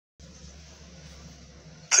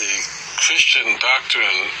Christian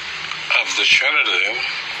doctrine of the Trinity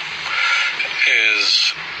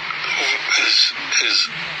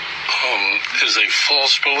is a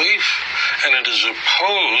false belief, and it is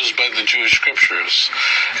opposed by the Jewish scriptures.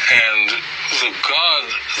 And the God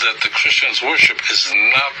that the Christians worship is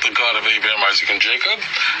not the God of Abraham, Isaac, and Jacob.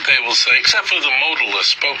 They will say, except for the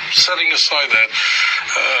modalists, but setting aside that,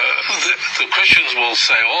 the Christians will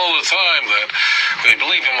say all the time that they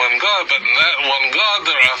believe in one God, but in that one God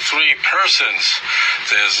there are three persons.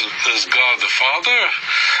 There's God the Father,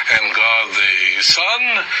 and God the Son,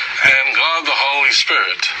 and God the Holy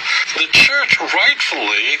Spirit. The church,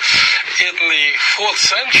 rightfully, in the 4th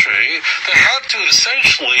century, they had to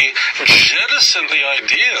essentially jettison the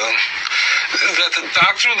idea that the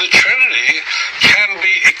doctrine of the Trinity can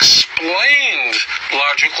be explained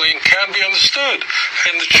logically and can be understood.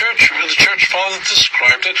 And the church fathers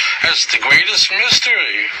described it as the greatest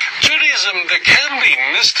mystery. Judaism, there can be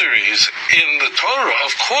mysteries in the Torah,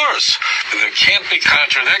 of course, but there can't be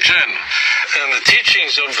contradiction. And the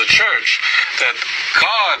teachings of the church that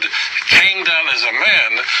God came down as a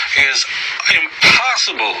man is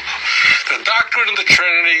impossible. The doctrine of the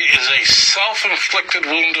Trinity is a self-inflicted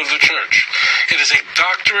wound of the church. It is a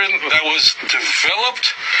doctrine that was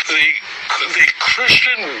developed. The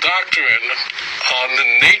Christian doctrine on the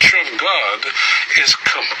nature of God is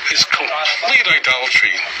complete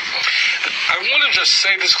idolatry. I want to just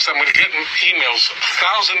say this because I'm going to get emails,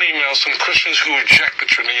 1,000 emails from Christians who reject the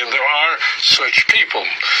Trinity, and there are such people.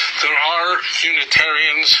 There are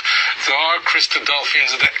Unitarians, there are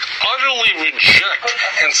Christadelphians that utterly reject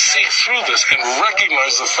and see through this and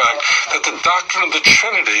recognize the fact that the doctrine of the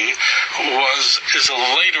Trinity is a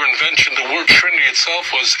later invention. The word Trinity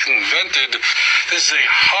itself was invented. This is a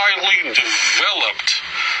highly developed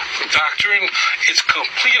doctrine. It's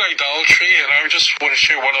complete idolatry, and I just want to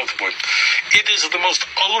share one other point. It is the most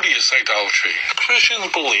odious idolatry.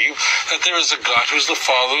 Christians believe that there is a God who is the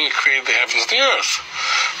Father who created the heavens and the earth.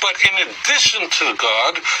 But in addition to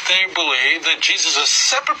God, they believe that Jesus is a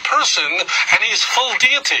separate person and he's full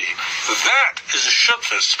deity. That is a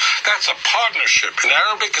shirkfus. That's a partnership. In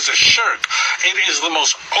Arabic, it's a shirk. It is the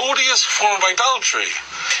most odious form of idolatry.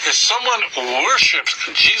 If someone worships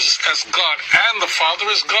Jesus as God and the Father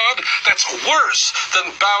as God, that's worse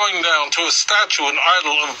than bowing down to a statue, an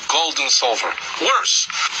idol of gold and silver. Worse.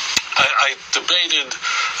 I debated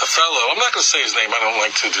a fellow, I'm not going to say his name, I don't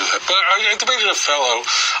like to do that, but I debated a fellow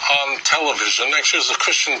on television, actually it was a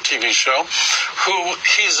Christian TV show, who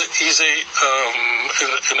he's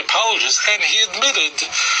an apologist, and he admitted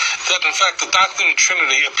that in fact the doctrine of the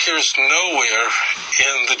Trinity appears nowhere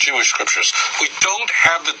in the Jewish scriptures. We don't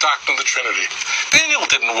have the doctrine of the Trinity. Daniel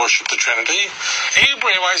didn't worship the Trinity.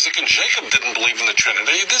 Abraham, Isaac, and Jacob didn't believe in the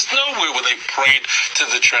Trinity. There's nowhere where they prayed to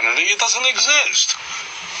the Trinity. It doesn't exist.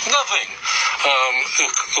 Nothing.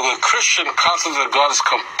 The Christian concept of God is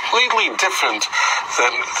completely different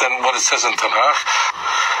than what it says in Tanakh.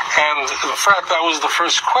 And in fact, that was the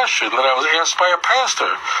first question that I was asked by a pastor.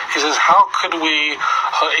 He says, how could we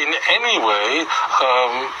in any way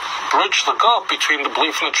bridge the gulf between the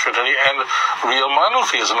belief in the Trinity and real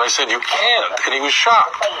monotheism? I said, you can't. And he was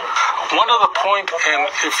shocked. One other point, and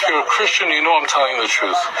if you're a Christian, you know I'm telling the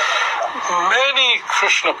truth. Many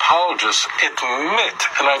Christian apologists admit,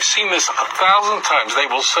 and I've seen this 1,000 times, they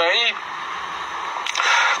will say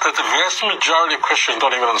that the vast majority of Christians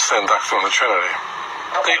don't even understand the doctrine of the Trinity.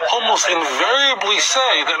 They almost invariably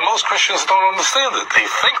say that most Christians don't understand it. They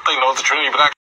think they know the Trinity, but actually